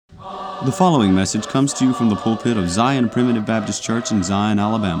The following message comes to you from the pulpit of Zion Primitive Baptist Church in Zion,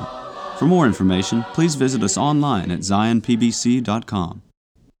 Alabama. For more information, please visit us online at zionpbc.com.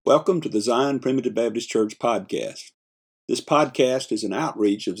 Welcome to the Zion Primitive Baptist Church podcast. This podcast is an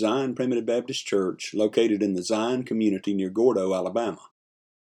outreach of Zion Primitive Baptist Church located in the Zion community near Gordo, Alabama.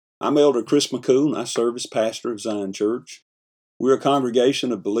 I'm Elder Chris McCool, and I serve as pastor of Zion Church. We're a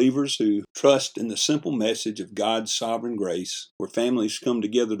congregation of believers who trust in the simple message of God's sovereign grace, where families come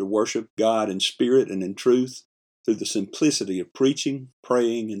together to worship God in spirit and in truth through the simplicity of preaching,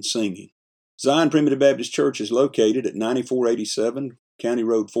 praying, and singing. Zion Primitive Baptist Church is located at 9487 County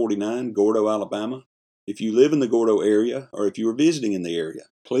Road 49, Gordo, Alabama. If you live in the Gordo area, or if you are visiting in the area,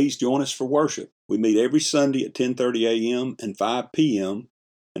 please join us for worship. We meet every Sunday at 10:30 a.m. and 5 p.m.,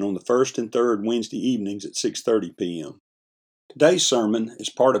 and on the first and third Wednesday evenings at 6:30 p.m. Today's sermon is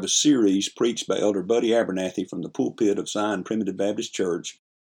part of a series preached by Elder Buddy Abernathy from the pulpit of Zion Primitive Baptist Church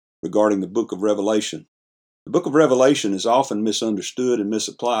regarding the book of Revelation. The book of Revelation is often misunderstood and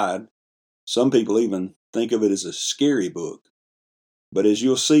misapplied. Some people even think of it as a scary book. But as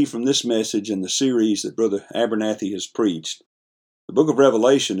you'll see from this message and the series that Brother Abernathy has preached, the book of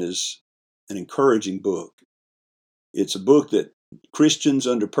Revelation is an encouraging book. It's a book that Christians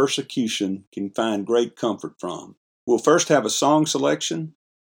under persecution can find great comfort from. We'll first have a song selection,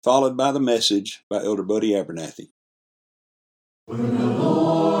 followed by the message by Elder Buddy Abernathy. When the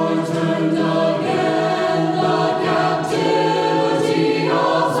Lord turned again the captivity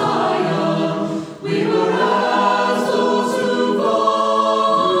of Zion, we were as those who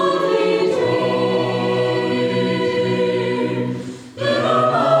boldly dream. Then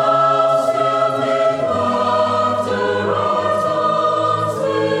our mouths filled with laughter, our tongues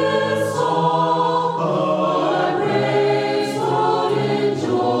with song, our praise flowed in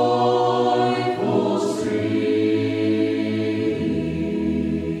joyful streams.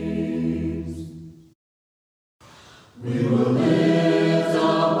 We will lift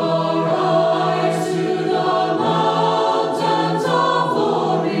up our eyes to the mountains of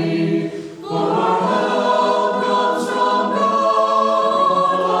glory, for our help comes from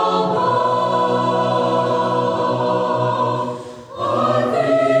God above. Our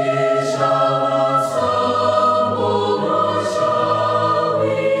feet shall not stumble, nor shall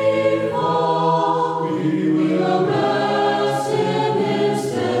we fall. We will rest in His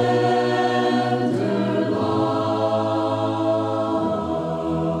tender love.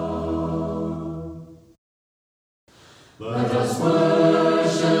 Let us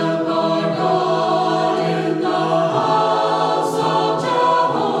worship our God in the house of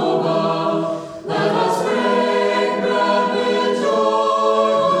Jehovah. Let us break bread with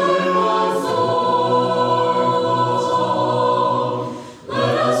joy, with our sorrowful song.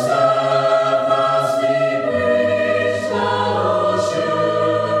 Let us steadfastly preach that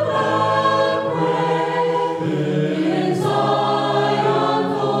shipwreck break in Zion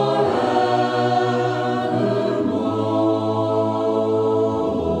forevermore.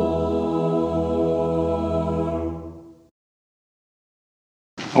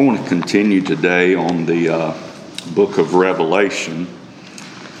 I want to continue today on the book of Revelation,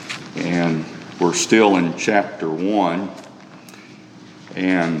 and we're still in chapter 1,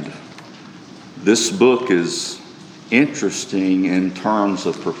 and this book is interesting in terms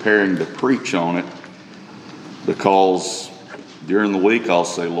of preparing to preach on it, because during the week I'll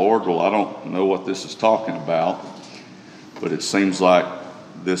say, Lord, well, I don't know what this is talking about, but it seems like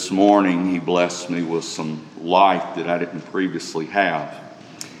this morning He blessed me with some light that I didn't previously have.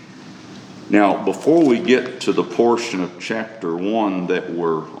 Now, before we get to the portion of chapter 1 that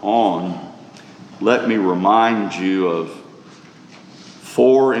we're on, let me remind you of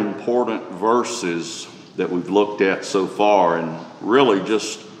 4 important verses that we've looked at so far, and really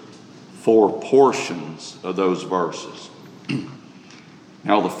just 4 portions of those verses.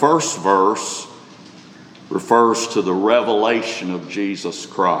 Now, the first verse refers to the revelation of Jesus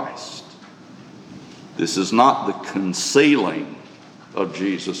Christ. This is not the concealing of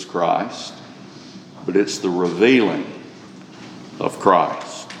Jesus Christ, but it's the revealing of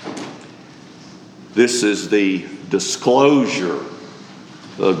Christ. This is the disclosure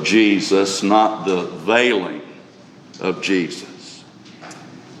of Jesus, not the veiling of Jesus.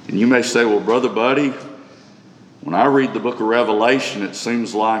 And you may say, well, Brother Buddy, when I read the book of Revelation, it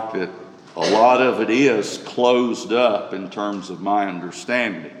seems like that a lot of it is closed up in terms of my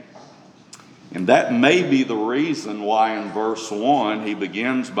understanding. And that may be the reason why in verse 1 he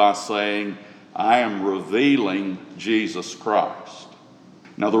begins by saying, I am revealing Jesus Christ.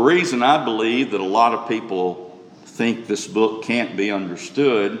 Now, the reason I believe that a lot of people think this book can't be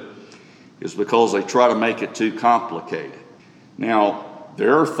understood is because they try to make it too complicated. Now,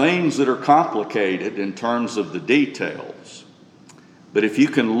 There are things that are complicated in terms of the details. But if you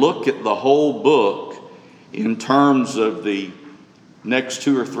can look at the whole book in terms of the next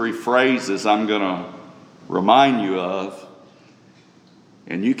 2 or 3 phrases I'm going to remind you of,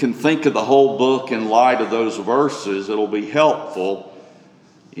 and you can think of the whole book in light of those verses, it'll be helpful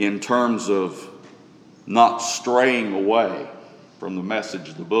in terms of not straying away from the message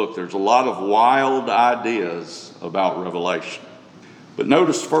of the book. There's a lot of wild ideas about Revelation. But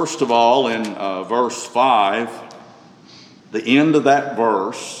notice, first of all, in verse 5, the end of that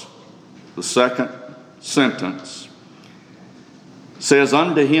verse, the second sentence, says,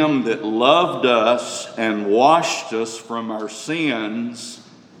 "Unto him that loved us and washed us from our sins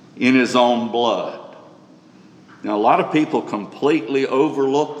in his own blood." Now, a lot of people completely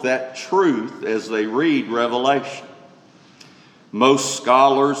overlook that truth as they read Revelation. Most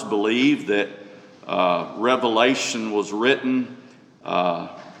scholars believe that Revelation was written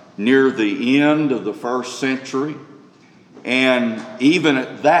near the end of the first century, and even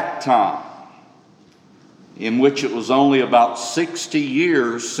at that time, in which it was only about 60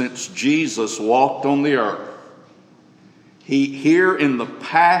 years since Jesus walked on the earth, he here in the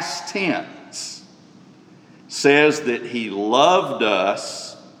past tense says that he loved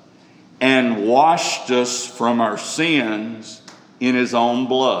us and washed us from our sins in his own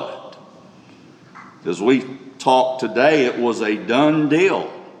blood. As we talked today, it was a done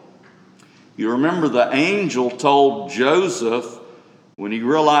deal. You remember the angel told Joseph, when he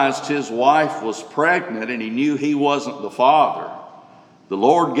realized his wife was pregnant and he knew he wasn't the father, the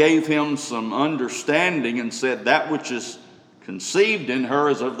Lord gave him some understanding and said, "That which is conceived in her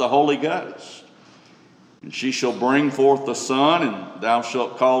is of the Holy Ghost. And she shall bring forth a son, and thou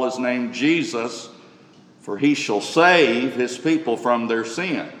shalt call his name Jesus, for he shall save his people from their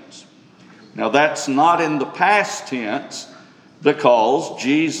sins." Now that's not in the past tense, because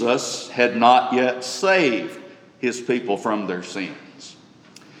Jesus had not yet saved his people from their sins.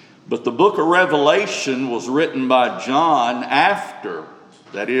 But the book of Revelation was written by John after,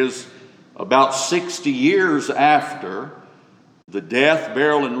 that is, about 60 years after the death,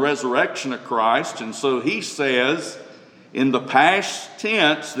 burial, and resurrection of Christ. And so he says in the past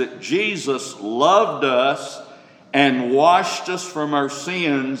tense that Jesus loved us and washed us from our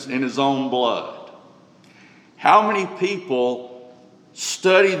sins in his own blood. How many people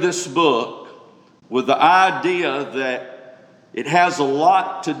study this book with the idea that it has a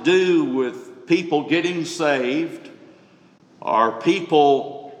lot to do with people getting saved or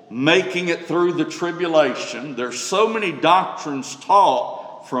people making it through the tribulation? There's so many doctrines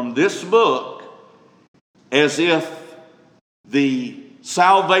taught from this book as if the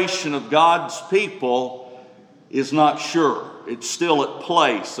salvation of God's people is not sure. It's still at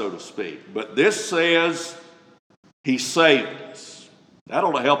play, so to speak. But this says he saved us. That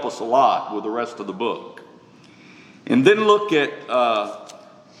ought to help us a lot with the rest of the book. And then look at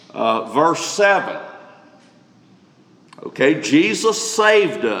verse 7. Okay, Jesus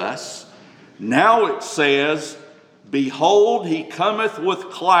saved us. Now it says, "Behold, he cometh with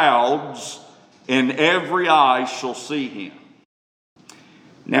clouds, and every eye shall see him."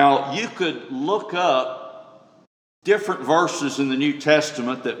 Now, you could look up different verses in the New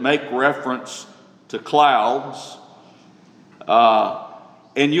Testament that make reference to clouds,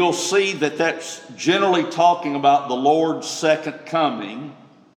 and you'll see that that's generally talking about the Lord's second coming,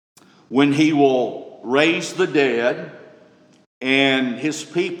 when he will raise the dead and his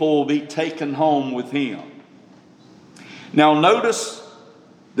people will be taken home with him. Now notice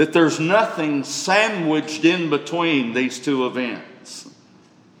that there's nothing sandwiched in between these two events.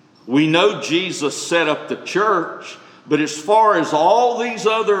 We know Jesus set up the church, but as far as all these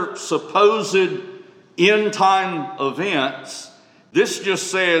other supposed end-time events, this just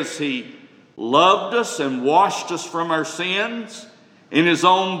says he loved us and washed us from our sins in his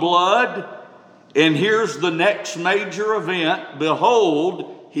own blood. And here's the next major event.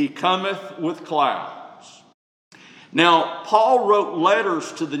 "Behold, he cometh with clouds." Now, Paul wrote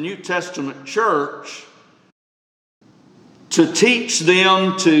letters to the New Testament church to teach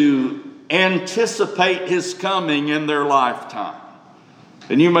them to anticipate his coming in their lifetime.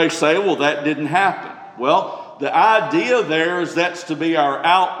 And you may say, well, that didn't happen. Well, the idea there is that's to be our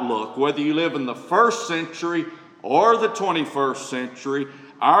outlook. Whether you live in the first century or the 21st century,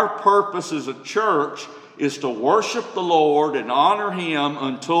 our purpose as a church is to worship the Lord and honor him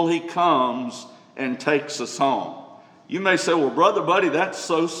until he comes and takes us home. You may say, well, Brother Buddy, that's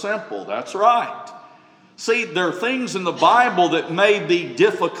so simple. That's right. See, there are things in the Bible that may be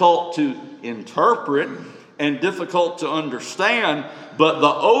difficult to interpret and difficult to understand, but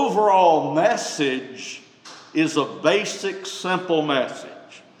the overall message is a basic, simple message.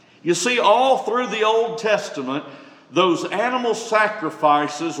 You see, all through the Old Testament, those animal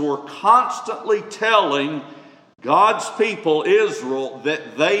sacrifices were constantly telling God's people, Israel,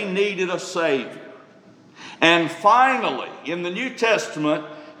 that they needed a Savior. And finally, in the New Testament,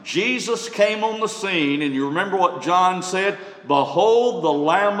 Jesus came on the scene, and you remember what John said? Behold the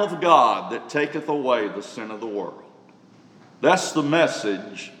Lamb of God that taketh away the sin of the world. That's the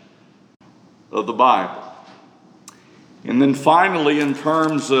message of the Bible. And then finally, in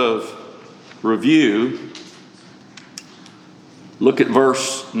terms of review, look at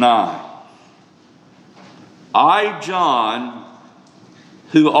verse 9. I, John,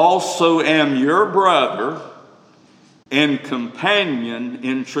 who also am your brother and companion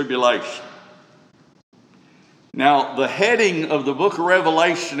in tribulation. Now, the heading of the book of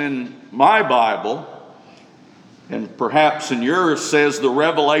Revelation in my Bible, and perhaps in yours, says the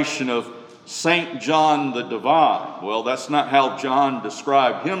revelation of St. John the Divine. Well, that's not how John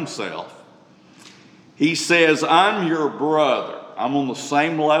described himself. He says, I'm your brother. I'm on the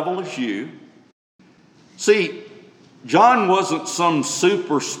same level as you. See, John wasn't some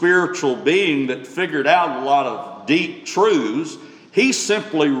super spiritual being that figured out a lot of deep truths. He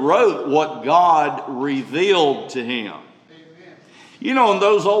simply wrote what God revealed to him. Amen. You know, in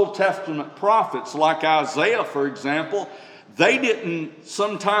those Old Testament prophets, like Isaiah, for example, they didn't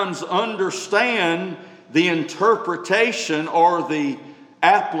sometimes understand the interpretation or the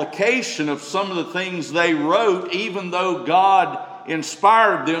application of some of the things they wrote, even though God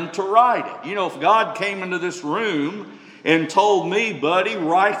inspired them to write it. You know, if God came into this room and told me, buddy,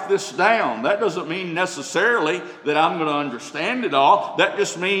 write this down, that doesn't mean necessarily that I'm going to understand it all. That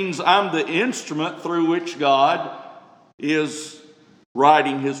just means I'm the instrument through which God is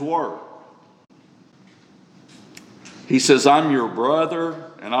writing His Word. He says, I'm your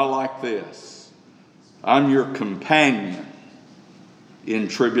brother, and I like this. I'm your companion in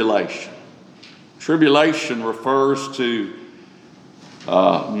tribulation. Tribulation refers to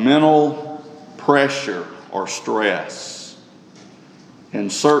mental pressure or stress. And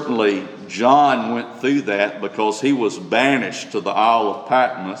certainly John went through that because he was banished to the Isle of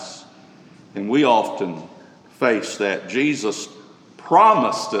Patmos. And we often face that. Jesus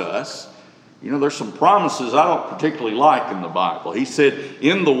promised us, you know, there's some promises I don't particularly like in the Bible. He said,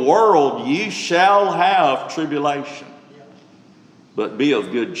 in the world ye shall have tribulation. But be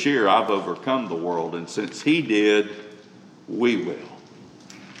of good cheer, I've overcome the world. And since He did, we will.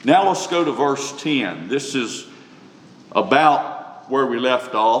 Now let's go to verse 10. This is about where we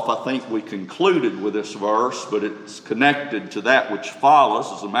left off. I think we concluded with this verse, but it's connected to that which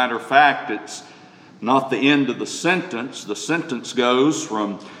follows. As a matter of fact, it's not the end of the sentence. The sentence goes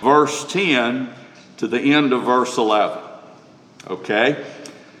from verse 10 to the end of verse 11. Okay?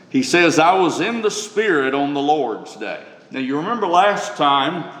 He says, I was in the Spirit on the Lord's day. Now you remember last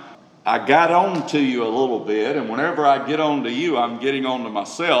time I got on to you a little bit, and whenever I get on to you, I'm getting on to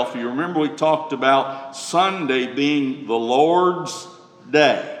myself. You remember we talked about Sunday being the Lord's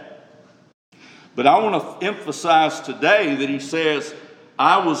day. But I want to emphasize today that he says,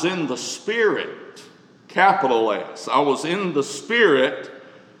 I was in the Spirit, capital S. I was in the Spirit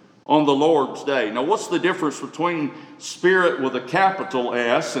on the Lord's day. Now what's the difference between Spirit with a capital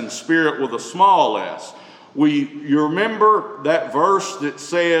S and Spirit with a small s? You remember that verse that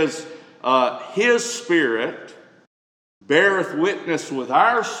says, His Spirit beareth witness with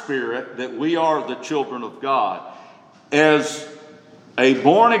our spirit that we are the children of God. As a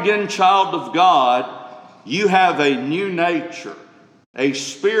born-again child of God, you have a new nature, a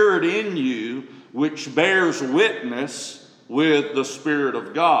spirit in you which bears witness with the Spirit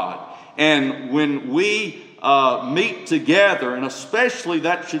of God. And when we meet together, and especially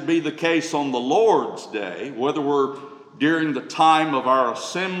that should be the case on the Lord's Day, whether we're during the time of our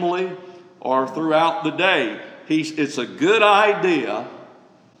assembly or throughout the day, it's a good idea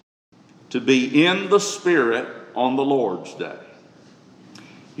to be in the Spirit on the Lord's Day.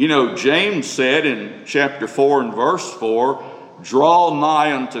 You know, James said in chapter 4 and verse 4, draw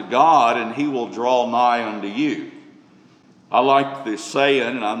nigh unto God and He will draw nigh unto you. I like this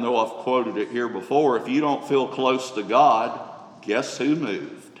saying, and I know I've quoted it here before, if you don't feel close to God, guess who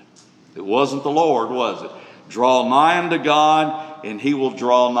moved? It wasn't the Lord, was it? Draw nigh unto God, and He will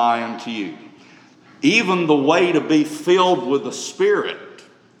draw nigh unto you. Even the way to be filled with the Spirit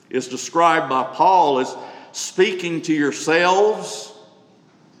is described by Paul as speaking to yourselves.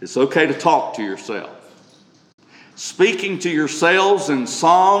 It's okay to talk to yourself. Speaking to yourselves in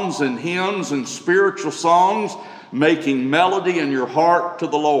psalms and hymns and spiritual songs, making melody in your heart to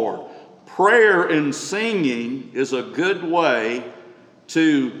the Lord. Prayer and singing is a good way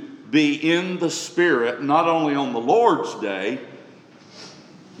to be in the Spirit, not only on the Lord's day,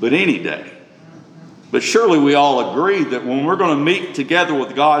 but any day. But surely we all agree that when we're going to meet together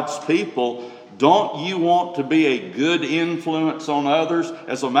with God's people, don't you want to be a good influence on others?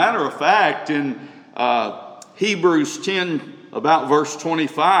 As a matter of fact, in Hebrews 10, about verse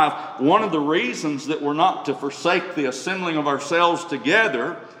 25, one of the reasons that we're not to forsake the assembling of ourselves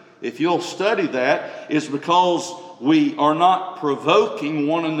together, if you'll study that, is because we are not provoking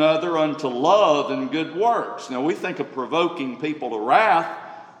one another unto love and good works. Now, we think of provoking people to wrath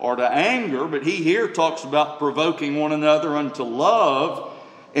or to anger, but he here talks about provoking one another unto love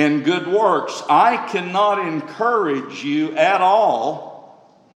and good works. I cannot encourage you at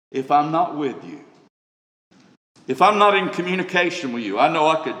all if I'm not with you. If I'm not in communication with you. I know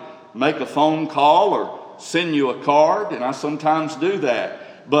I could make a phone call or send you a card, and I sometimes do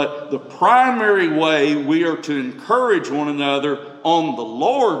that. But the primary way we are to encourage one another on the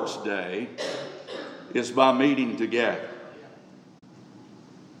Lord's day is by meeting together.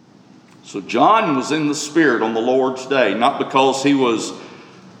 So John was in the Spirit on the Lord's day, not because he was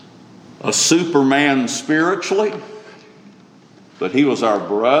a superman spiritually, but he was our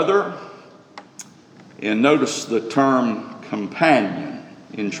brother. And notice the term companion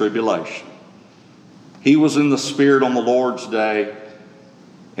in tribulation. He was in the Spirit on the Lord's day,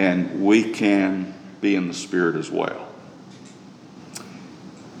 and we can be in the Spirit as well.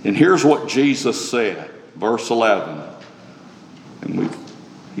 And here's what Jesus said, verse 11. And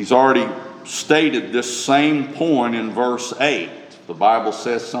he's already stated this same point in verse 8. The Bible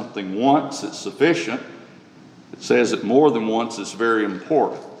says something once, it's sufficient. It says it more than once, it's very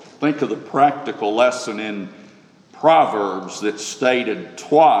important. Think of the practical lesson in Proverbs that's stated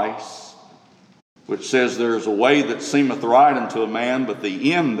twice, which says, "There is a way that seemeth right unto a man, but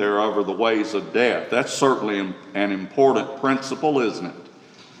the end thereof are the ways of death." That's certainly an important principle, isn't it?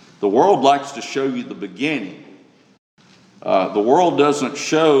 The world likes to show you the beginning. The world doesn't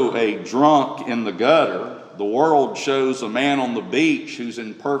show a drunk in the gutter. The world shows a man on the beach who's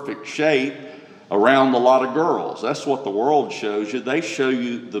in perfect shape around a lot of girls. That's what the world shows you. They show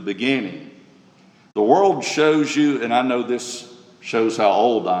you the beginning. The world shows you, and I know this shows how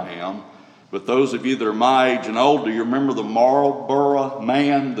old I am, but those of you that are my age and older, you remember the Marlboro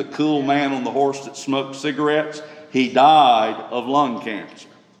man, the cool man on the horse that smoked cigarettes? He died of lung cancer.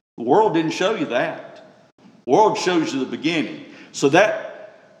 The world didn't show you that. The world shows you the beginning. So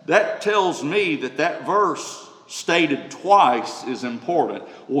that tells me that verse stated twice is important.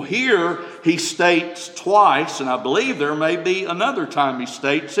 Well, here he states twice, and I believe there may be another time he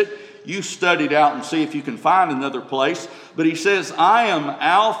states it. You study it out and see if you can find another place. But he says, "I am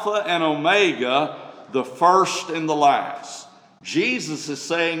Alpha and Omega, the first and the last." Jesus is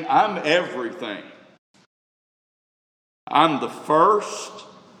saying, I'm everything. I'm the first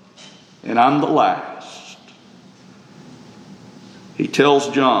and I'm the last. He tells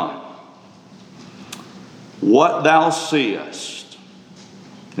John, "What thou seest."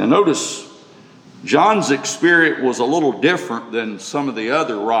 Now notice, John's experience was a little different than some of the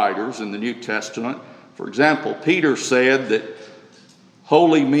other writers in the New Testament. For example, Peter said that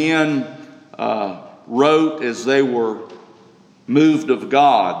holy men wrote as they were moved of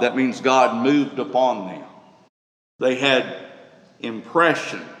God. That means God moved upon them. They had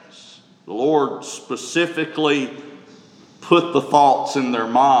impressions. The Lord specifically put the thoughts in their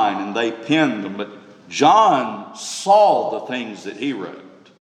mind and they penned them. But John saw the things that he wrote.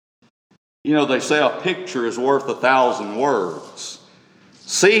 You know, they say a picture is worth 1,000 words.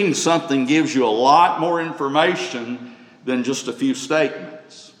 Seeing something gives you a lot more information than just a few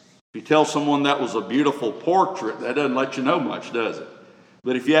statements. If you tell someone that was a beautiful portrait, that doesn't let you know much, does it?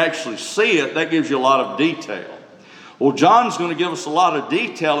 But if you actually see it, that gives you a lot of detail. Well, John's going to give us a lot of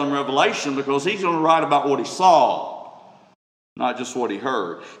detail in Revelation because he's going to write about what he saw, not just what he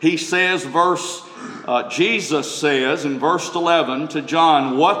heard. He says, Jesus says in verse 11 to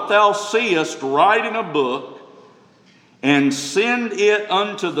John, "What thou seest, write in a book, and send it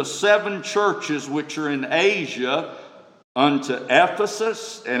unto the 7 churches which are in Asia, unto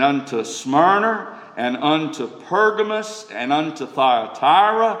Ephesus, and unto Smyrna, and unto Pergamos, and unto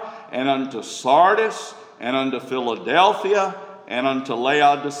Thyatira, and unto Sardis, and unto Philadelphia, and unto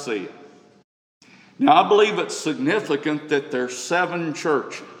Laodicea." Now, I believe it's significant that there's 7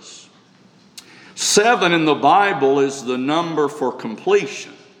 churches. 7 in the Bible is the number for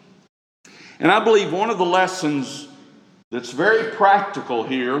completion. And I believe one of the lessons that's very practical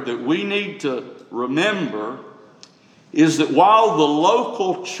here that we need to remember is that while the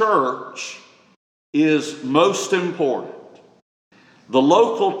local church is most important, the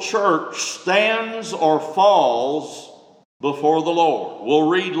local church stands or falls before the Lord. We'll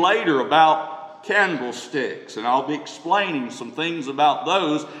read later about candlesticks, and I'll be explaining some things about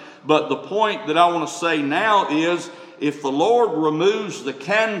those. But the point that I want to say now is, if the Lord removes the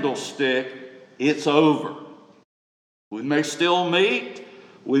candlestick, it's over. We may still meet,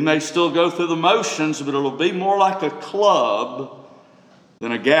 we may still go through the motions, but it'll be more like a club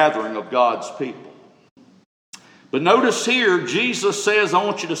than a gathering of God's people. But notice here, Jesus says, I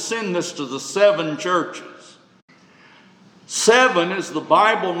want you to send this to the 7 churches. 7 is the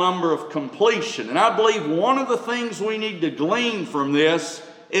Bible number of completion. And I believe one of the things we need to glean from this,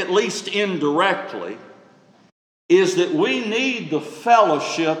 at least indirectly, is that we need the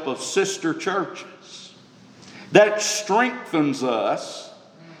fellowship of sister churches. That strengthens us,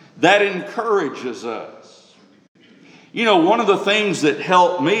 that encourages us. You know, one of the things that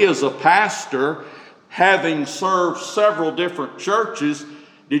helped me as a pastor, having served several different churches,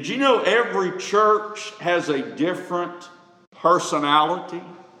 did you know every church has a different personality?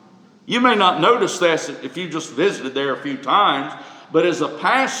 You may not notice this if you just visited there a few times, but as a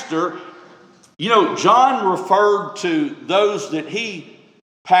pastor, you know, John referred to those that he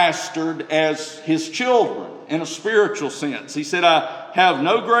pastored as his children in a spiritual sense. He said, I have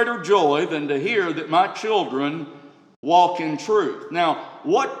no greater joy than to hear that my children walk in truth. Now,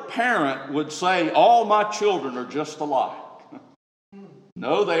 what parent would say all my children are just alike?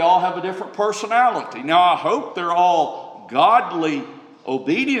 No, they all have a different personality. Now, I hope they're all godly,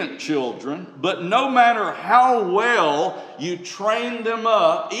 obedient children, but no matter how well you train them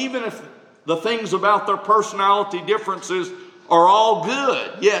up, even if the things about their personality differences are all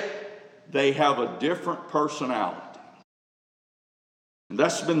good, yet they have a different personality. And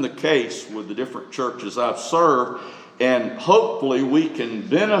that's been the case with the different churches I've served, and hopefully we can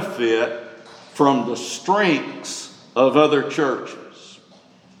benefit from the strengths of other churches.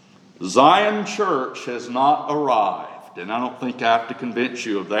 Zion Church has not arrived, and I don't think I have to convince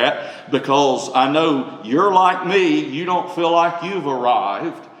you of that, because I know you're like me, you don't feel like you've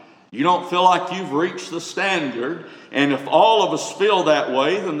arrived. You don't feel like you've reached the standard. And if all of us feel that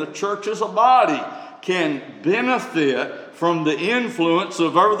way, then the church as a body can benefit from the influence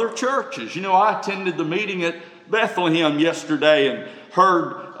of other churches. You know, I attended the meeting at Bethlehem yesterday and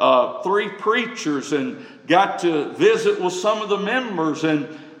heard 3 preachers and got to visit with some of the members. And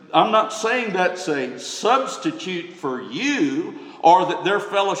I'm not saying that's a substitute for you or that their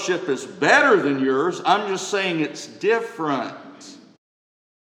fellowship is better than yours. I'm just saying it's different.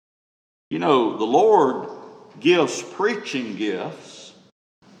 You know, the Lord gives preaching gifts,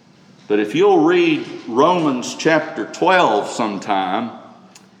 but if you'll read Romans chapter 12 sometime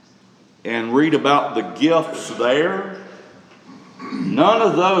and read about the gifts there, none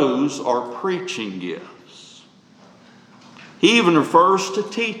of those are preaching gifts. He even refers to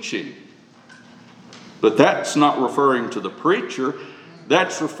teaching, but that's not referring to the preacher.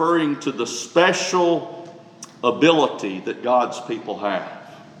 That's referring to the special ability that God's people have.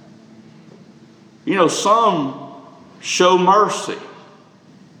 You know, some show mercy.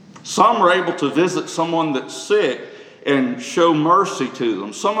 Some are able to visit someone that's sick and show mercy to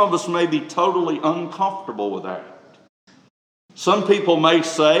them. Some of us may be totally uncomfortable with that. Some people may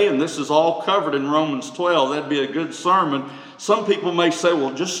say, and this is all covered in Romans 12, that'd be a good sermon. Some people may say,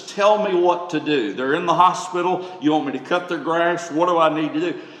 well, just tell me what to do. They're in the hospital. You want me to cut their grass? What do I need to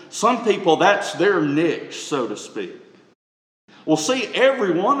do? Some people, that's their niche, so to speak. Well, see,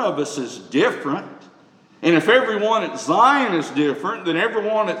 every one of us is different. And if everyone at Zion is different, then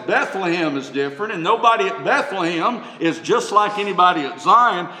everyone at Bethlehem is different. And nobody at Bethlehem is just like anybody at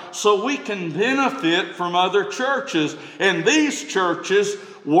Zion. So we can benefit from other churches. And these churches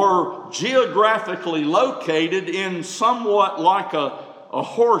were geographically located in somewhat like a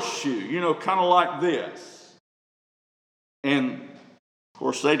horseshoe, you know, kind of like this. And, of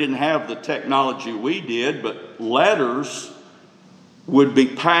course, they didn't have the technology we did, but letters would be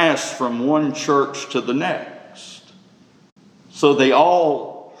passed from one church to the next. So they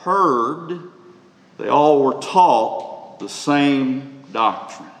all heard, they all were taught the same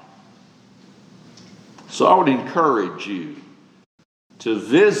doctrine. So I would encourage you to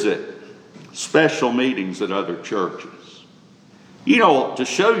visit special meetings at other churches. You know, to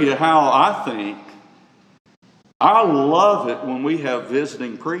show you how I think, I love it when we have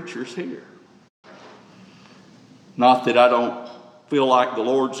visiting preachers here. Not that I don't feel like the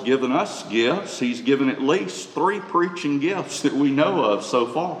Lord's given us gifts. He's given at least 3 preaching gifts that we know of so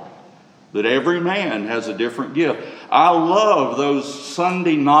far. That every man has a different gift. I love those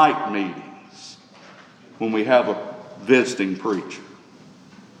Sunday night meetings when we have a visiting preacher.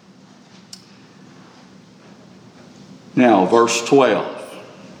 Now, verse 12.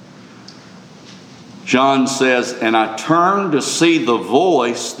 John says, "And I turned to see the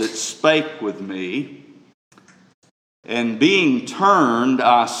voice that spake with me. And being turned,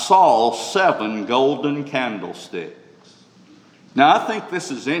 I saw 7 golden candlesticks." Now, I think this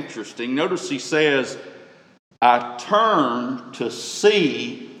is interesting. Notice he says, "I turned to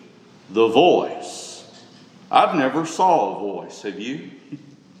see the voice." I've never saw a voice. Have you?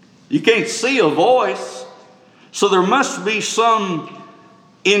 You can't see a voice. So there must be some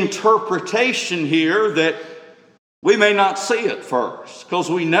interpretation here that we may not see at first, because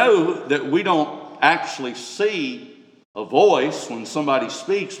we know that we don't actually see a voice when somebody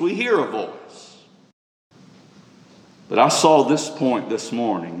speaks. We hear a voice. But I saw this point this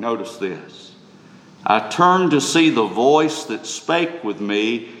morning. Notice this. "I turned to see the voice that spake with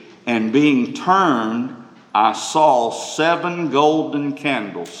me, and being turned, I saw 7 golden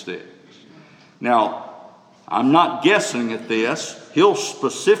candlesticks." Now, I'm not guessing at this. He'll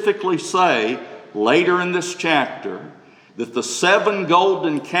specifically say later in this chapter that the 7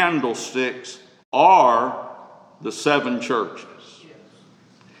 golden candlesticks are the 7 churches.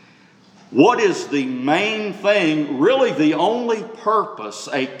 What is the main thing, really the only purpose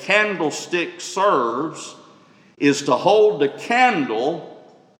a candlestick serves, is to hold a candle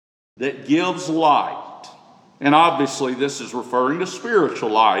that gives light. And obviously this is referring to spiritual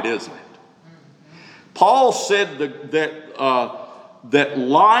light, isn't it? Paul said that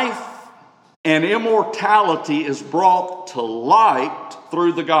life and immortality is brought to light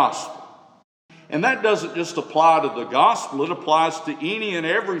through the gospel. And that doesn't just apply to the gospel, it applies to any and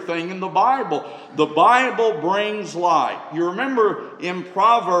everything in the Bible. The Bible brings light. You remember in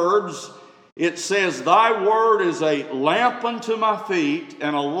Proverbs, it says, "Thy word is a lamp unto my feet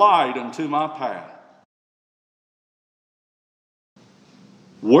and a light unto my path."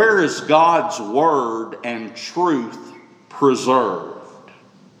 Where is God's word and truth preserved?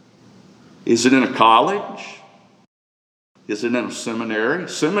 Is it in a college? Is it in a seminary?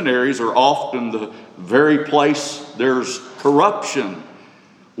 Seminaries are often the very place there's corruption,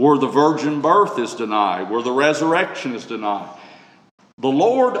 where the virgin birth is denied, where the resurrection is denied. The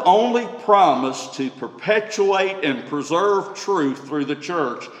Lord only promised to perpetuate and preserve truth through the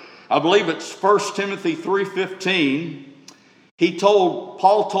church. I believe it's 1 Timothy 3:15.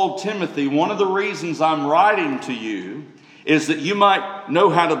 Paul told Timothy, "One of the reasons I'm writing to you is that you might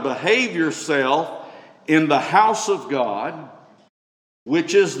know how to behave yourself in the house of God,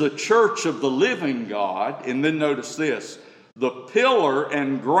 which is the church of the living God." And then notice this, "the pillar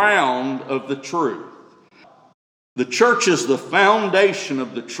and ground of the truth." The church is the foundation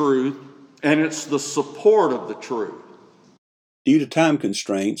of the truth, and it's the support of the truth. Due to time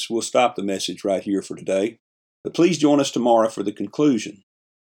constraints, we'll stop the message right here for today. But please join us tomorrow for the conclusion.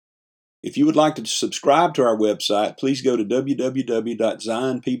 If you would like to subscribe to our website, please go to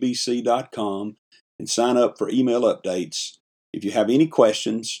www.zionpbc.com and sign up for email updates. If you have any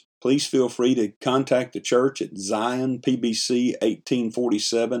questions, please feel free to contact the church at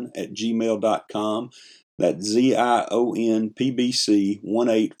zionpbc1847@gmail.com. That's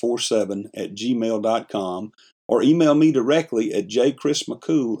zionpbc1847@gmail.com. Or email me directly at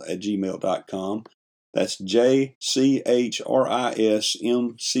jchrismccool@gmail.com. That's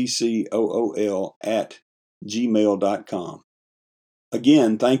jchrismccool@gmail.com.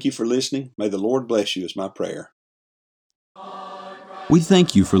 Again, thank you for listening. May the Lord bless you is my prayer. We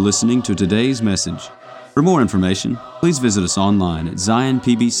thank you for listening to today's message. For more information, please visit us online at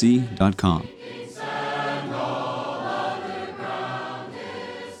zionpbc.com.